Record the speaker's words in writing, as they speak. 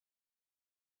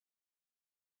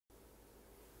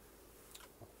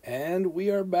And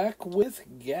we are back with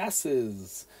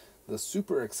gases, the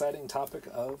super exciting topic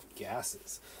of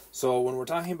gases. So when we're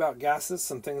talking about gases,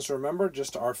 some things to remember,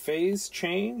 just our phase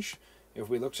change. If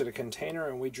we looked at a container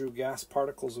and we drew gas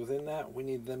particles within that, we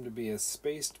need them to be as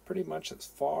spaced pretty much as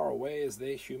far away as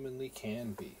they humanly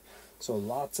can be. So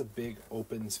lots of big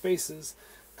open spaces,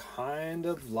 kind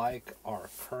of like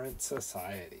our current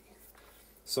society.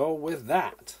 So with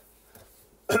that,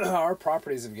 our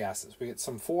properties of gases. We get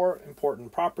some 4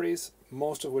 important properties,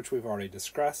 most of which we've already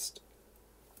discussed.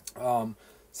 Some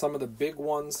of the big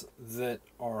ones that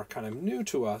are kind of new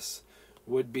to us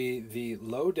would be the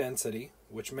low density,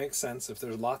 which makes sense if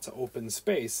there's lots of open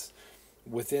space.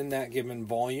 Within that given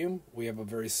volume, we have a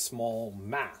very small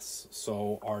mass.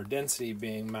 So our density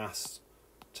being mass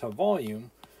to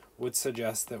volume would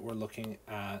suggest that we're looking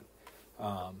at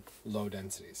low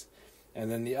densities. And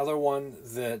then the other one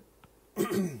that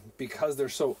because they're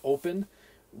so open,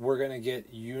 we're going to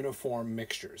get uniform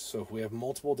mixtures. So if we have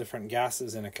multiple different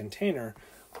gases in a container,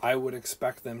 I would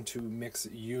expect them to mix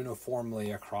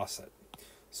uniformly across it.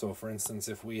 So for instance,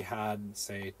 if we had,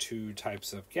 say, 2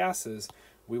 types of gases,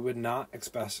 we would not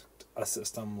expect a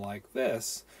system like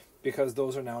this because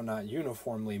those are now not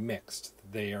uniformly mixed.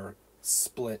 They are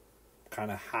split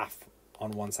kind of half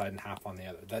on one side and half on the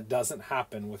other. That doesn't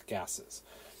happen with gases.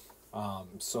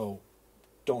 So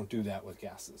don't do that with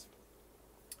gases.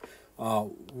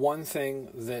 One thing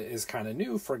that is kind of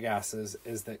new for gases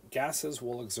is that gases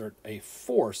will exert a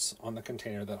force on the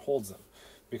container that holds them.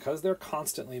 Because they're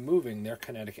constantly moving, their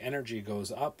kinetic energy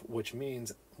goes up, which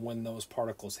means when those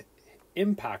particles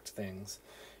impact things,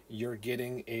 you're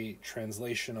getting a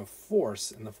translation of force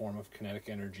in the form of kinetic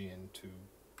energy into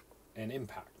an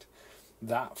impact.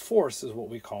 That force is what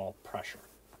we call pressure.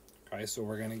 Okay, so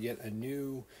we're going to get a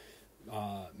new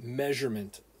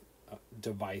measurement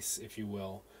device, if you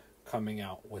will, coming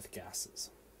out with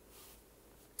gases.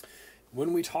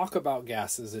 When we talk about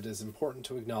gases, it is important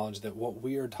to acknowledge that what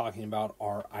we are talking about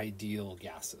are ideal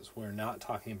gases. We're not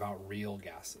talking about real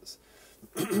gases.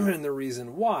 And the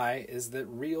reason why is that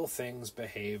real things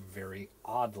behave very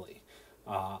oddly.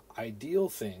 Ideal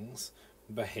things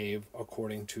behave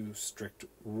according to strict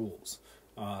rules.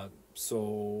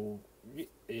 So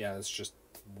let's just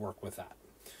work with that.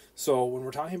 So when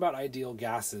we're talking about ideal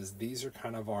gases, these are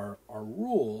kind of our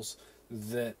rules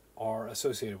that are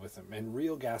associated with them. And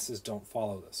real gases don't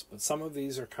follow this. But some of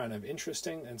these are kind of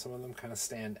interesting, and some of them kind of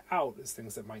stand out as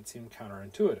things that might seem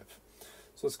counterintuitive.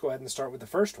 So let's go ahead and start with the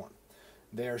first one.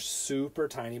 They're super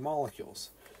tiny molecules.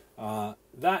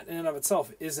 That in and of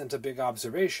itself isn't a big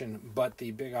observation, but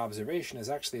the big observation is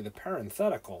actually the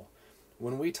parenthetical.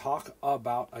 When we talk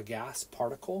about a gas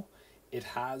particle, it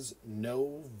has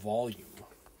no volume.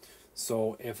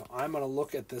 So if I'm going to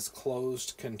look at this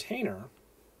closed container,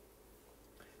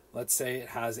 let's say it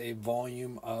has a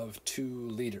volume of 2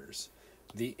 liters.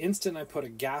 The instant I put a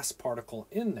gas particle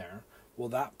in there, well,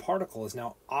 that particle is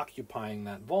now occupying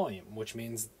that volume, which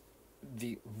means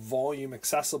the volume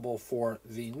accessible for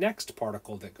the next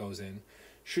particle that goes in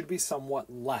should be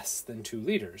somewhat less than 2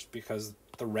 liters because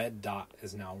the red dot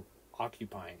is now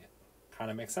occupying it. Kind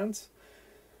of makes sense?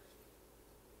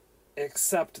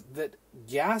 Except that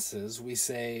gases, we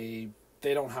say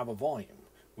they don't have a volume,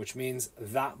 which means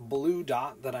that blue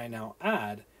dot that I now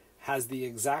add has the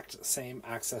exact same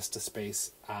access to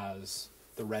space as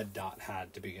the red dot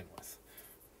had to begin with.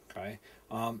 Okay,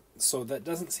 so that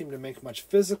doesn't seem to make much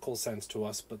physical sense to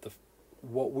us, but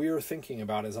what we're thinking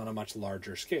about is on a much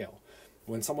larger scale.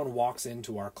 When someone walks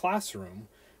into our classroom,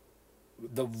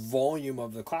 the volume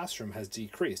of the classroom has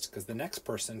decreased because the next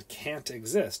person can't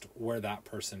exist where that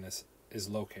person is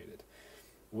located.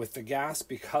 With the gas,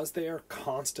 because they are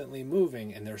constantly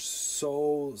moving and they're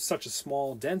such a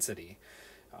small density,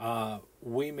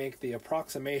 we make the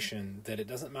approximation that it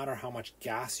doesn't matter how much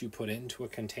gas you put into a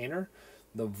container,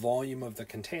 the volume of the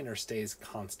container stays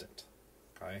constant.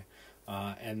 Okay,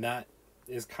 and that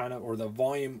is or the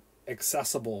volume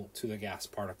accessible to the gas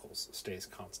particles stays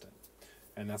constant.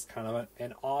 And that's kind of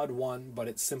an odd one, but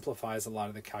it simplifies a lot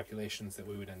of the calculations that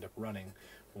we would end up running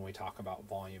when we talk about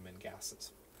volume in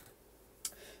gases.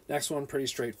 Next one, pretty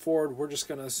straightforward. We're just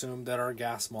going to assume that our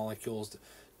gas molecules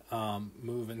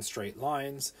move in straight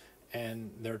lines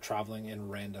and they're traveling in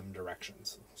random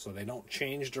directions. So they don't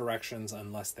change directions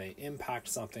unless they impact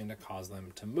something to cause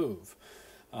them to move.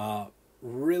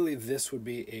 Really, this would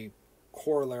be a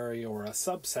corollary or a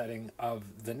subsetting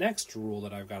of the next rule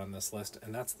that I've got on this list,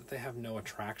 and that's that they have no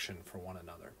attraction for one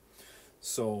another.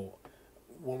 So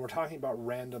when we're talking about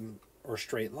random or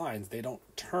straight lines, they don't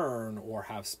turn or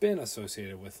have spin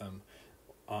associated with them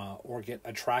or get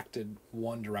attracted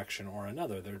one direction or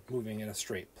another. They're moving in a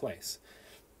straight place.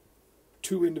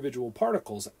 two individual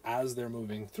particles as they're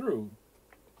moving through,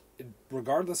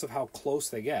 regardless of how close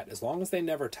they get, as long as they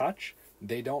never touch,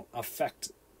 they don't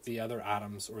affect the other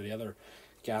atoms or the other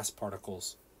gas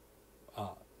particles'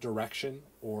 direction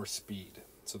or speed.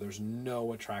 So there's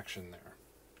no attraction there.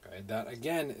 Okay, that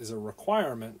again is a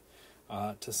requirement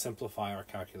to simplify our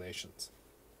calculations.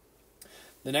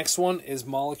 The next one is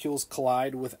molecules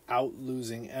collide without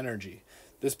losing energy.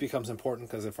 This becomes important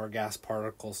because if our gas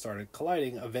particles started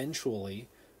colliding, eventually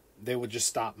they would just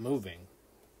stop moving,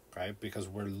 right? Because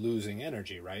we're losing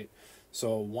energy, right?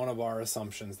 So one of our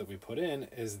assumptions that we put in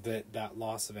is that that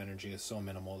loss of energy is so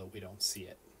minimal that we don't see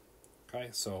it. Okay,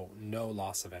 so no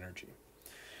loss of energy.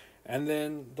 And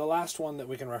then the last one that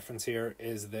we can reference here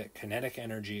is that kinetic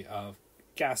energy of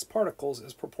gas particles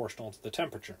is proportional to the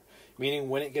temperature, meaning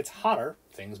when it gets hotter,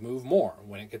 things move more.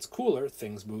 When it gets cooler,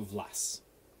 things move less.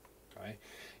 Okay?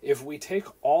 If we take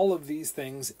all of these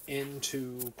things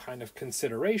into kind of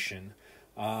consideration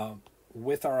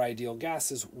with our ideal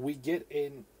gases, we get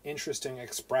an interesting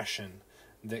expression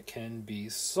that can be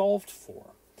solved for.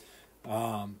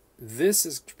 This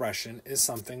expression is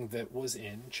something that was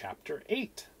in chapter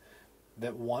 8,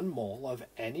 that 1 mole of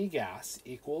any gas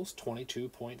equals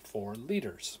 22.4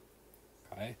 liters.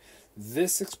 Okay?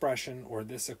 This expression or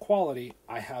this equality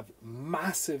I have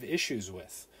massive issues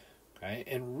with. Okay?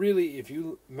 And really, if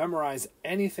you memorize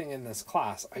anything in this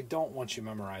class, I don't want you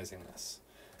memorizing this.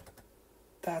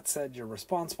 That said, you're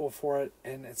responsible for it,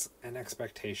 and it's an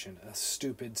expectation, a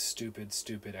stupid, stupid,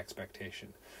 stupid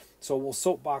expectation. So we'll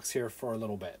soapbox here for a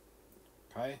little bit.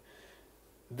 Okay?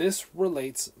 This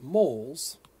relates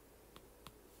moles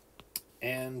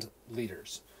and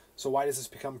liters. So why does this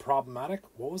become problematic?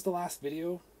 What was the last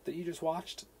video that you just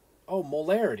watched? Oh,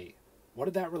 molarity. What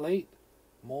did that relate?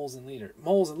 Moles and liters.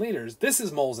 Moles and liters. This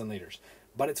is moles and liters,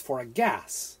 but it's for a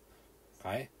gas.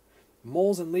 Okay?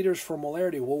 Moles and liters for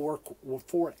molarity will work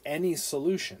for any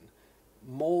solution.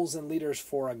 Moles and liters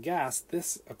for a gas,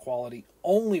 this equality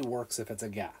only works if it's a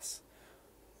gas.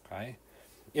 Okay?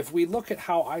 If we look at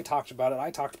how I talked about it, I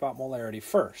talked about molarity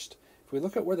first. If we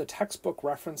look at where the textbook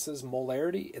references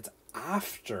molarity, it's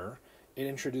after it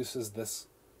introduces this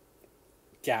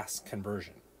gas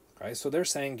conversion. Okay? So they're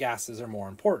saying gases are more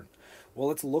important. Well,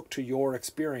 let's look to your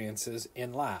experiences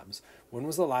in labs. When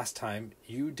was the last time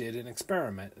you did an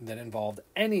experiment that involved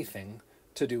anything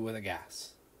to do with a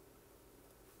gas?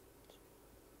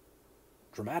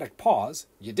 Dramatic pause.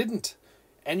 You didn't.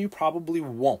 And you probably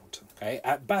won't. Okay?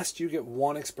 At best, you get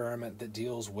one experiment that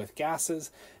deals with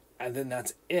gases, and then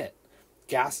that's it.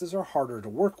 Gases are harder to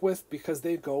work with because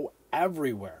they go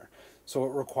everywhere. So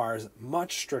it requires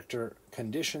much stricter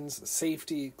conditions,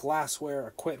 safety, glassware,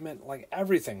 equipment, like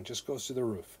everything just goes through the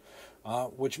roof.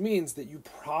 Which means that you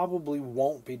probably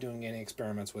won't be doing any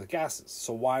experiments with gases.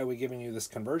 So why are we giving you this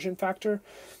conversion factor?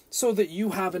 So that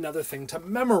you have another thing to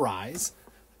memorize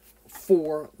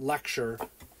for lecture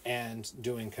and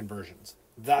doing conversions.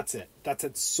 That's it. That's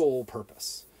its sole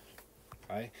purpose.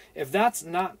 Okay? If that's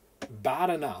not bad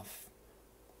enough,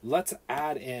 let's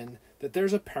add in that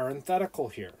there's a parenthetical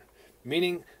here,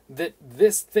 meaning that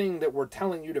this thing that we're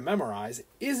telling you to memorize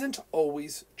isn't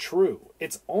always true.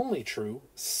 It's only true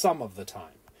some of the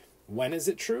time. When is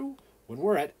it true? When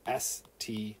we're at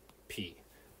STP.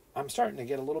 I'm starting to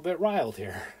get a little bit riled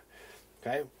here.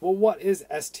 Okay, well, what is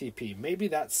STP? Maybe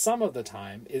that some of the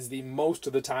time is the most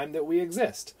of the time that we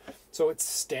exist. So it's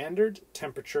standard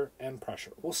temperature and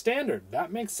pressure. Well, standard,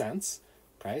 that makes sense.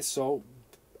 Okay, so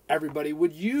everybody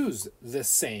would use the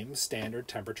same standard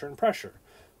temperature and pressure.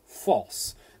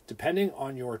 False. Depending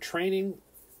on your training,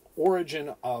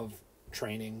 origin of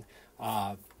training,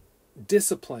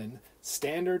 discipline,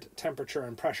 standard temperature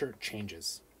and pressure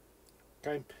changes.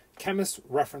 Okay, chemists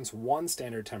reference one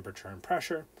standard temperature and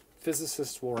pressure.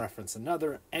 Physicists will reference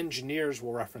another. Engineers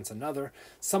will reference another.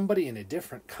 Somebody in a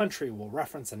different country will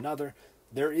reference another.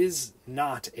 There is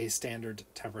not a standard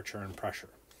temperature and pressure.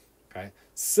 Okay,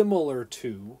 similar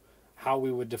to how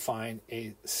we would define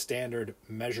a standard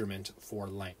measurement for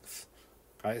length.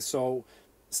 Okay, so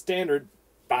standard,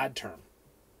 bad term.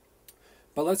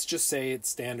 But let's just say it's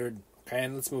standard. Okay,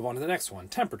 and let's move on to the next one.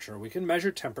 Temperature. We can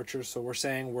measure temperature, so we're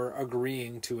saying we're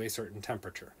agreeing to a certain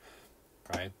temperature.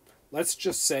 Okay, let's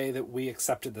just say that we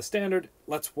accepted the standard.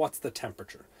 What's the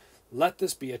temperature? Let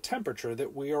this be a temperature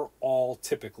that we are all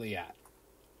typically at.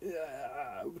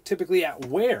 Typically at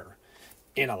where?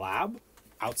 In a lab?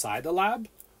 Outside the lab?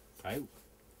 Okay,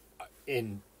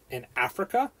 in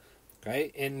Africa,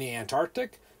 okay, in the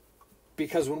Antarctic,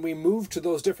 because when we move to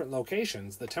those different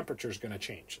locations, the temperature is going to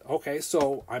change. Okay,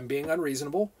 so I'm being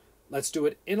unreasonable. Let's do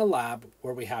it in a lab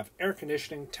where we have air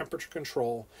conditioning, temperature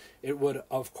control. It would,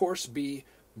 of course, be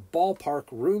ballpark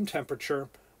room temperature,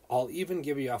 I'll even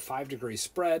give you a 5-degree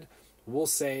spread. We'll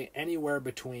say anywhere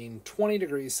between 20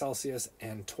 degrees Celsius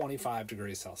and 25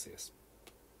 degrees Celsius.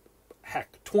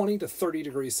 Heck, 20 to 30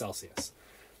 degrees Celsius.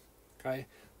 Okay,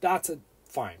 that's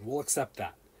fine. We'll accept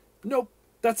that. Nope,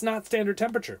 that's not standard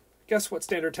temperature. Guess what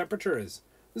standard temperature is?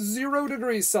 0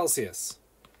 degrees Celsius.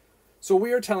 So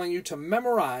we are telling you to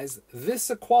memorize this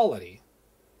equality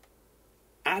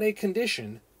at a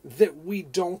condition that we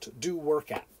don't do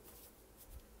work at.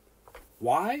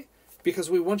 Why?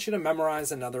 Because we want you to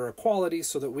memorize another equality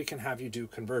so that we can have you do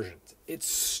conversions. It's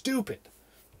stupid.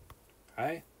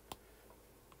 Okay?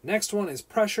 Next one is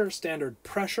pressure, standard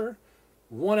pressure.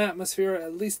 1 atmosphere,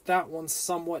 at least that one's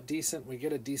somewhat decent. We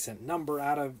get a decent number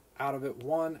out of it,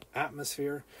 1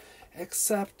 atmosphere.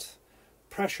 Except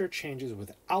pressure changes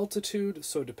with altitude.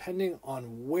 So depending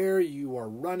on where you are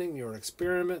running your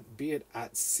experiment, be it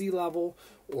at sea level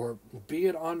or be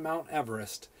it on Mount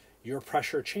Everest, your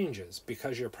pressure changes.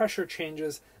 Because your pressure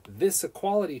changes, this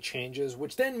equality changes,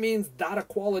 which then means that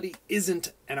equality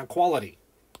isn't an equality.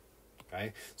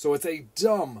 Okay? So it's a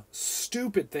dumb,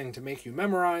 stupid thing to make you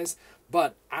memorize,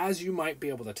 but as you might be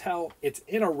able to tell, it's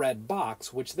in a red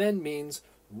box, which then means,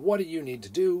 what do you need to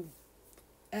do?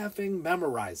 Effing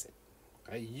memorize it.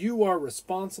 Okay? You are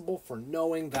responsible for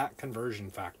knowing that conversion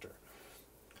factor.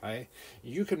 Okay?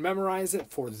 You can memorize it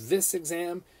for this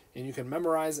exam, and you can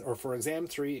memorize it, or for exam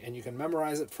 3, and you can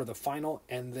memorize it for the final,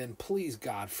 and then please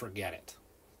God forget it.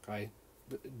 Okay?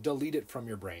 Delete it from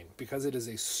your brain, because it is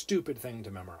a stupid thing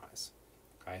to memorize.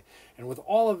 Okay? And with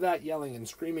all of that yelling and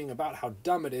screaming about how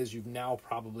dumb it is, you've now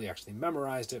probably actually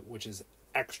memorized it, which is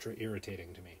extra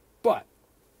irritating to me. But,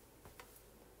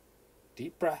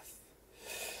 deep breath.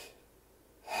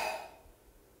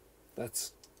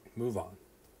 Let's move on.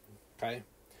 Okay?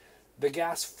 The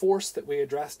gas force that we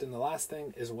addressed in the last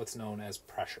thing is what's known as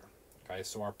pressure. Okay?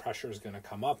 So our pressure is going to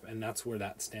come up, and that's where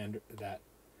that standard, that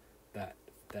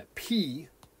P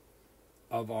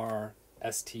of our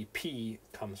STP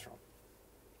comes from.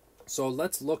 So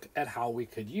let's look at how we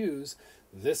could use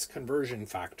this conversion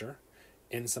factor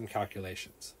in some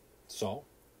calculations. So,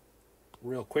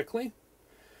 real quickly,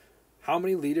 how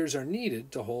many liters are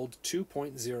needed to hold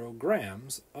 2.0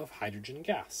 grams of hydrogen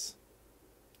gas?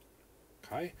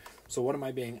 Okay, so what am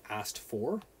I being asked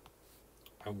for?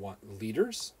 I want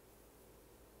liters,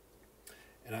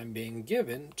 and I'm being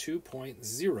given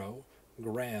 2.0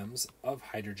 grams of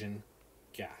hydrogen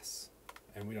gas.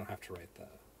 And we don't have to write the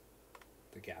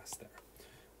gas there.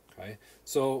 Okay,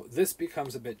 so this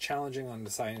becomes a bit challenging on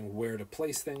deciding where to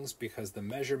place things because the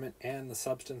measurement and the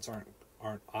substance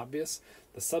aren't obvious.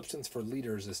 The substance for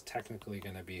liters is technically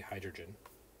going to be hydrogen.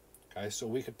 Okay, so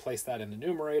we could place that in the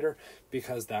numerator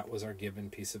because that was our given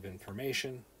piece of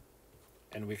information,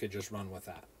 and we could just run with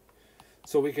that.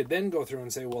 So we could then go through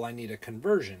and say, well, I need a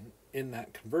conversion. In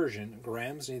that conversion,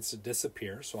 grams needs to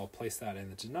disappear, so I'll place that in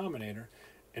the denominator,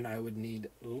 and I would need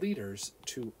liters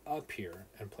to appear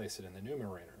and place it in the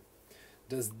numerator.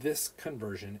 Does this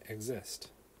conversion exist?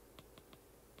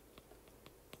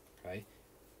 Okay.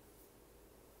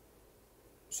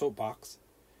 Soapbox.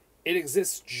 It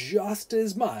exists just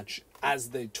as much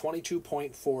as the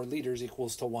 22.4 liters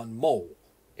equals to 1 mole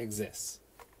exists.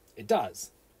 It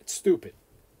does. It's stupid.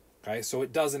 Okay, so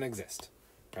it doesn't exist.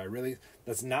 Okay, really,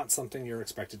 that's not something you're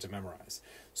expected to memorize.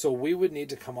 So we would need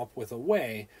to come up with a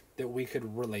way that we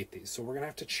could relate these. So we're going to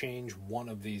have to change one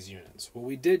of these units. Well,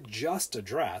 we did just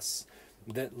address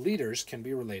that liters can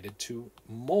be related to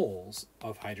moles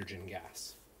of hydrogen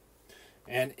gas.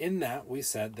 And in that, we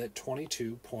said that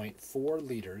 22.4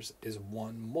 liters is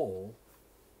 1 mole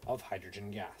of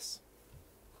hydrogen gas.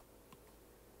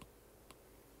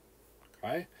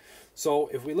 Okay? So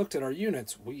if we looked at our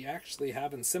units, we actually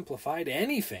haven't simplified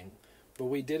anything, but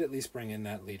we did at least bring in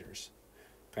that liters.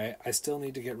 Okay? I still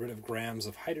need to get rid of grams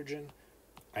of hydrogen.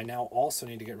 I now also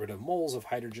need to get rid of moles of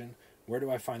hydrogen. Where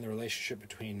do I find the relationship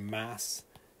between mass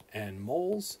and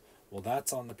moles? Well,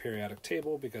 that's on the periodic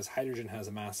table because hydrogen has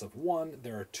a mass of 1.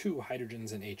 There are 2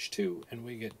 hydrogens in H2, and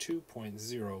we get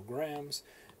 2.0 grams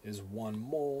is 1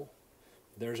 mole.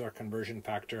 There's our conversion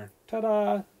factor.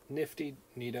 Ta-da! Nifty,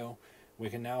 neato. We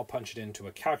can now punch it into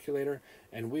a calculator,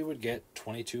 and we would get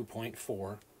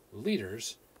 22.4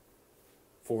 liters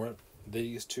for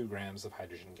these 2 grams of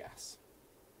hydrogen gas.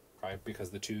 Right?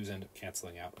 Because the 2's end up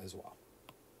canceling out as well.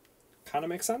 Kind of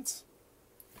makes sense?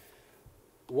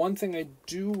 One thing I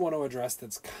do want to address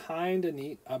that's kind of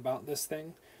neat about this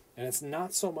thing, and it's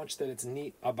not so much that it's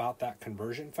neat about that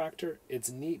conversion factor, it's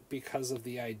neat because of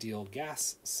the ideal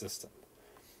gas system.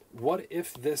 What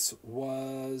if this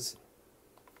was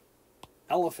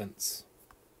elephants?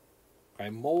 Okay,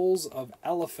 moles of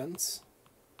elephants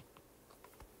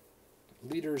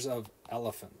liters of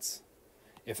elephants.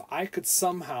 If I could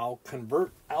somehow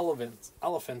convert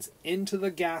elephants into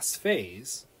the gas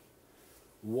phase,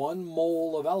 1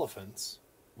 mole of elephants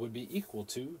would be equal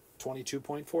to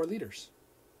 22.4 liters.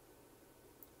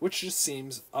 Which just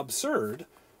seems absurd,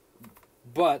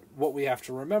 but what we have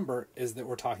to remember is that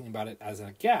we're talking about it as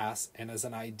a gas, and as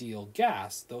an ideal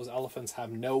gas, those elephants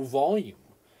have no volume.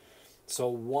 So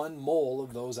 1 mole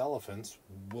of those elephants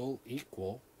will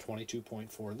equal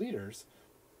 22.4 liters,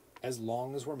 as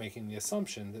long as we're making the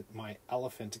assumption that my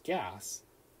elephant gas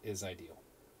is ideal.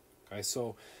 Okay,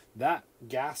 so that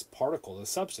gas particle, the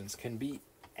substance, can be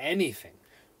anything,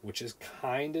 which is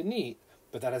kind of neat,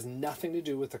 but that has nothing to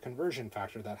do with the conversion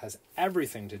factor. That has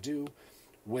everything to do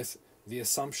with the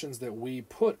assumptions that we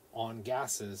put on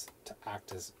gases to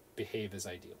behave as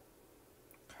ideal.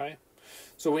 Okay?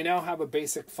 So we now have a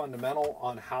basic fundamental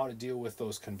on how to deal with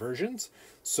those conversions.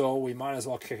 So we might as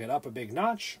well kick it up a big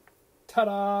notch.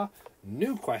 Ta-da!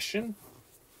 New question.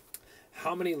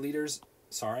 How many liters,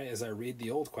 as I read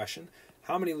the old question,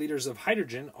 how many liters of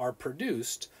hydrogen are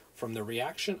produced from the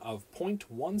reaction of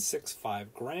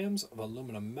 0.165 grams of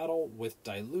aluminum metal with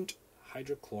dilute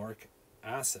hydrochloric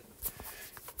acid?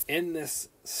 In this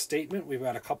statement, we've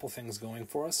got a couple things going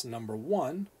for us. Number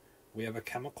one, we have a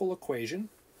chemical equation,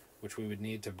 which we would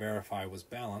need to verify was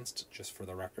balanced, just for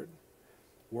the record.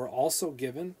 We're also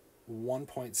given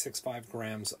 1.65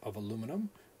 grams of aluminum,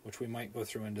 which we might go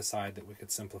through and decide that we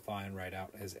could simplify and write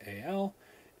out as Al.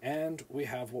 And we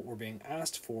have what we're being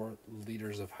asked for,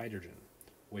 liters of hydrogen,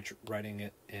 which writing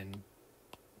it in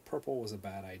purple was a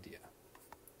bad idea.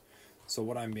 So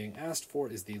what I'm being asked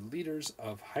for is the liters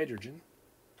of hydrogen,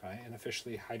 okay, and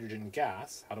officially hydrogen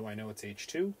gas. How do I know it's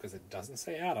H2? Because it doesn't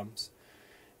say atoms.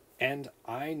 And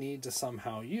I need to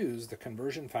somehow use the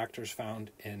conversion factors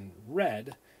found in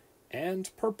red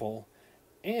and purple,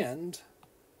 and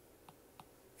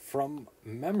from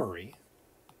memory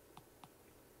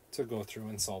to go through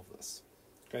and solve this.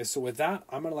 Okay, so with that,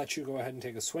 I'm going to let you go ahead and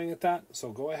take a swing at that.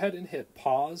 So go ahead and hit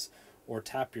pause or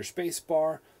tap your space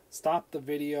bar, stop the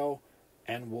video,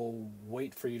 and we'll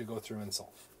wait for you to go through and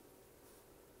solve.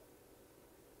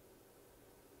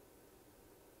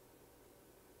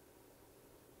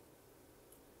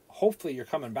 Hopefully you're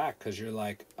coming back because you're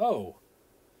like, oh,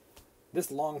 this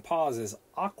long pause is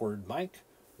awkward, Mike.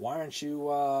 Why aren't you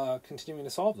continuing to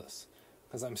solve this?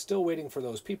 Because I'm still waiting for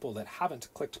those people that haven't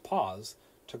clicked pause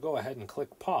to go ahead and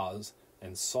click pause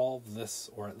and solve this,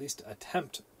 or at least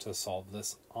attempt to solve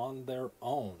this on their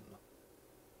own.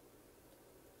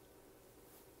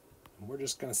 And we're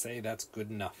just going to say that's good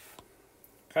enough.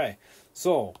 Okay,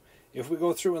 so if we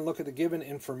go through and look at the given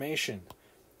information,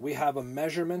 we have a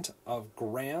measurement of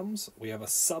grams, we have a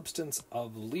substance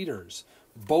of liters.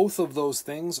 Both of those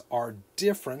things are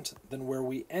different than where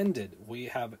we ended. We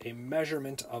have a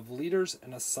measurement of liters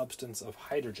and a substance of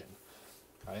hydrogen.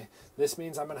 Okay? This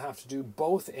means I'm going to have to do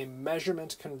both a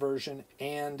measurement conversion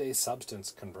and a substance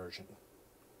conversion.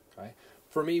 Okay?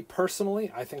 For me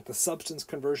personally, I think the substance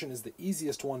conversion is the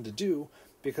easiest one to do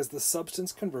because the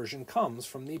substance conversion comes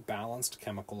from the balanced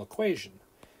chemical equation.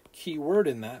 Key word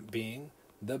in that being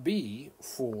the B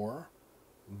for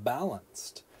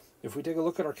balanced. If we take a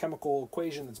look at our chemical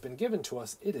equation that's been given to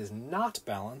us, it is not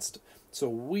balanced, so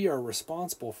we are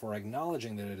responsible for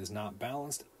acknowledging that it is not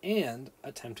balanced and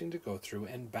attempting to go through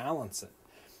and balance it.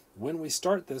 When we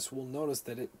start this, we'll notice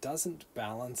that it doesn't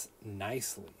balance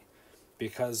nicely,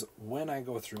 because when I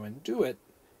go through and do it,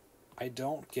 I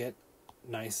don't get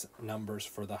nice numbers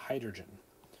for the hydrogen.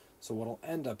 So what will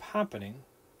end up happening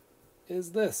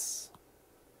is this.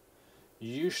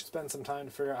 You should spend some time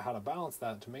to figure out how to balance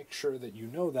that to make sure that you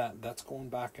know that. That's going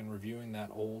back and reviewing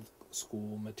that old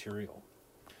school material.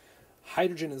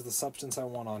 Hydrogen is the substance I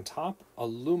want on top.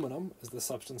 Aluminum is the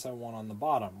substance I want on the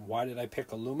bottom. Why did I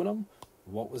pick aluminum?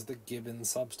 What was the given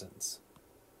substance?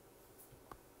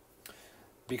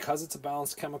 Because it's a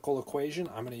balanced chemical equation,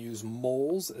 I'm going to use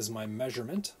moles as my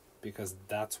measurement because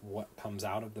that's what comes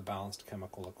out of the balanced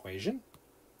chemical equation.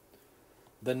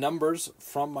 The numbers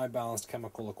from my balanced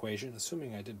chemical equation,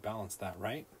 assuming I did balance that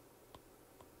right,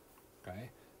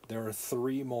 okay, there are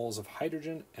 3 moles of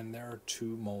hydrogen and there are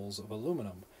 2 moles of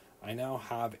aluminum. I now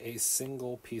have a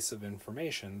single piece of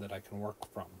information that I can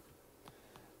work from.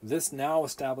 This now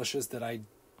establishes that I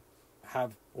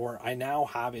now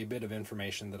have a bit of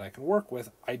information that I can work with.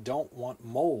 I don't want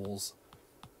moles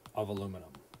of aluminum.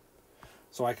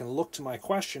 So I can look to my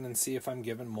question and see if I'm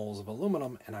given moles of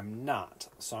aluminum, and I'm not.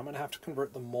 So I'm going to have to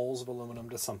convert the moles of aluminum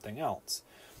to something else.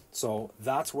 So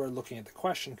that's where looking at the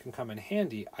question can come in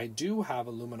handy. I do have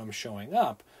aluminum showing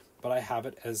up, but I have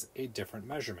it as a different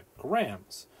measurement,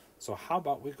 grams. So how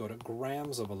about we go to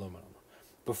grams of aluminum?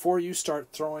 Before you start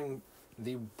throwing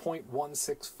the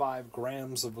 0.165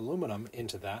 grams of aluminum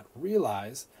into that,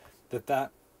 realize that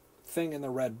that thing in the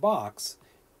red box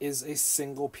is a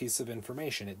single piece of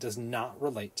information. It does not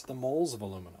relate to the moles of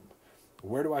aluminum.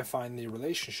 Where do I find the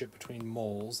relationship between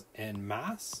moles and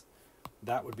mass?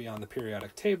 That would be on the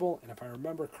periodic table, and if I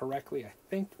remember correctly, I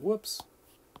think, whoops,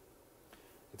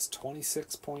 it's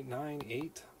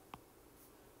 26.98.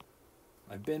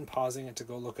 I've been pausing it to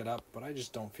go look it up, but I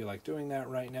just don't feel like doing that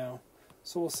right now.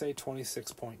 So we'll say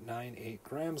 26.98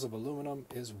 grams of aluminum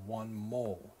is 1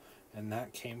 mole, and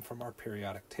that came from our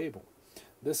periodic table.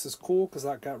 This is cool because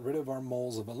that got rid of our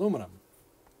moles of aluminum.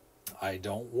 I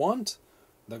don't want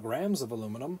the grams of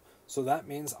aluminum, so that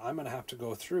means I'm going to have to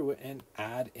go through and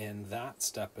add in that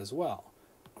step as well.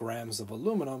 Grams of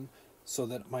aluminum, so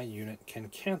that my unit can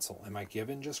cancel. Am I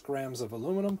given just grams of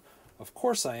aluminum? Of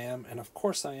course I am, and of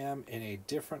course I am in a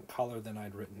different color than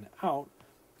I'd written out,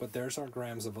 but there's our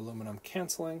grams of aluminum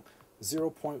canceling,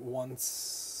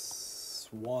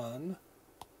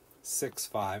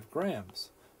 0.1165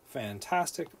 grams.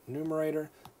 Fantastic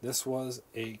numerator. This was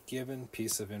a given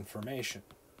piece of information.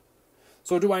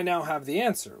 So do I now have the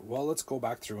answer? Well, let's go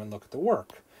back through and look at the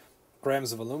work.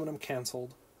 Grams of aluminum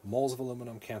canceled, moles of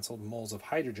aluminum canceled, moles of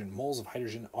hydrogen. Moles of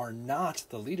hydrogen are not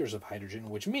the liters of hydrogen,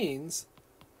 which means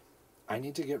I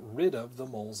need to get rid of the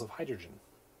moles of hydrogen.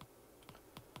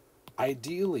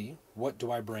 Ideally, what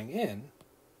do I bring in?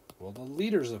 Well, the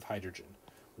liters of hydrogen.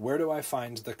 Where do I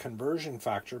find the conversion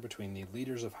factor between the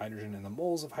liters of hydrogen and the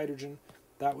moles of hydrogen?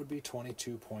 That would be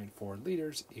 22.4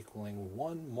 liters equaling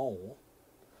 1 mole.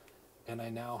 And I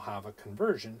now have a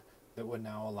conversion that would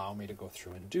now allow me to go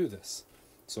through and do this.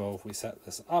 So if we set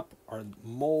this up, our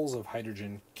moles of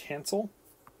hydrogen cancel,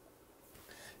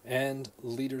 and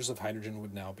liters of hydrogen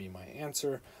would now be my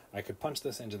answer. I could punch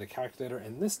this into the calculator,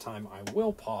 and this time I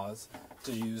will pause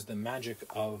to use the magic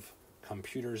of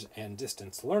computers and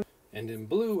distance learning. And in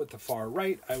blue at the far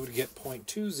right, I would get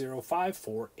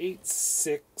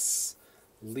 0.205486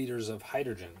 liters of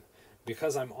hydrogen.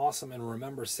 Because I'm awesome and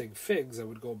remember sig figs, I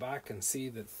would go back and see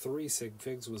that 3 sig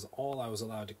figs was all I was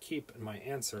allowed to keep, and my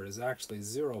answer is actually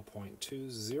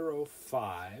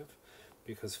 0.205,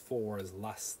 because 4 is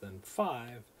less than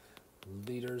 5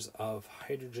 liters of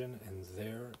hydrogen, and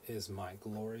there is my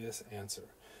glorious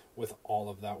answer with all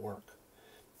of that work.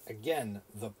 Again,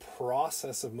 the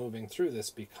process of moving through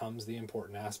this becomes the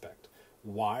important aspect.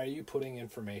 Why are you putting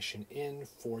information in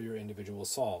for your individual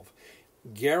solve?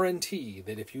 Guarantee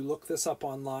that if you look this up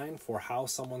online for how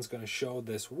someone's going to show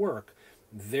this work,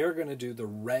 they're going to do the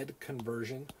red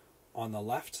conversion on the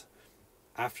left.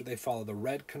 After they follow the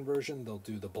red conversion, they'll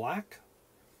do the black.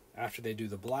 After they do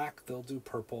the black, they'll do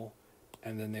purple,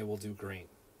 and then they will do green.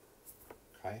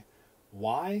 Okay?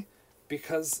 Why?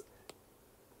 Because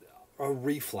a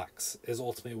reflex is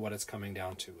ultimately what it's coming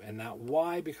down to, and that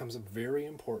why becomes a very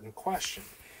important question.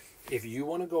 If you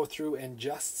want to go through and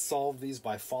just solve these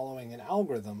by following an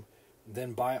algorithm,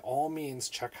 then by all means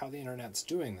check how the internet's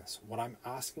doing this. What I'm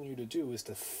asking you to do is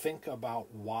to think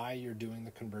about why you're doing the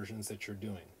conversions that you're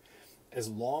doing. As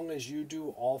long as you do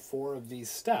all 4 of these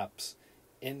steps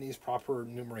in these proper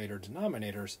numerator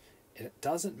denominators, it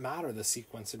doesn't matter the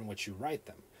sequence in which you write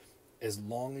them, as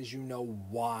long as you know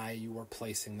why you are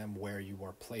placing them where you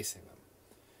are placing them.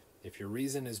 If your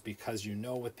reason is because you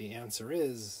know what the answer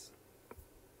is,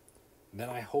 then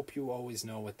I hope you always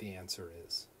know what the answer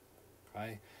is.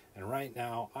 Okay? And right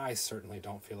now, I certainly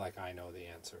don't feel like I know the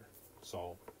answer.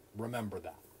 So remember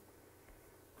that.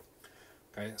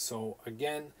 Okay, so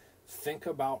again, think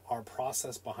about our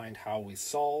process behind how we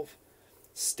solve.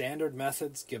 Standard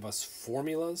methods give us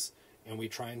formulas, and we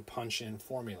try and punch in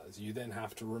formulas. You then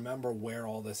have to remember where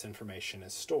all this information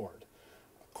is stored.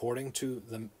 According to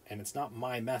the, and it's not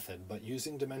my method, but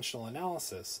using dimensional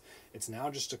analysis, it's now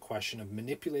just a question of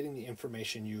manipulating the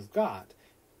information you've got,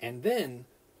 and then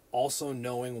also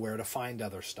knowing where to find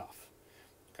other stuff.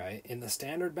 Okay? In the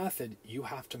standard method, you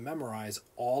have to memorize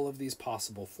all of these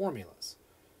possible formulas.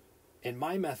 In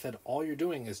my method, all you're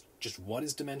doing is just what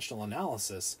is dimensional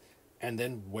analysis, and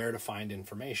then where to find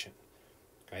information.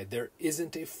 Okay? There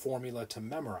isn't a formula to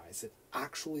memorize. It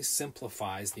actually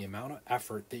simplifies the amount of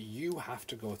effort that you have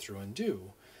to go through and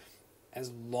do,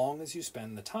 as long as you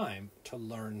spend the time to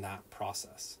learn that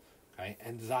process. Okay?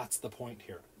 And that's the point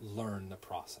here. Learn the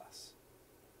process.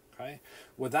 Okay?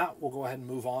 With that, we'll go ahead and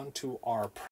move on to our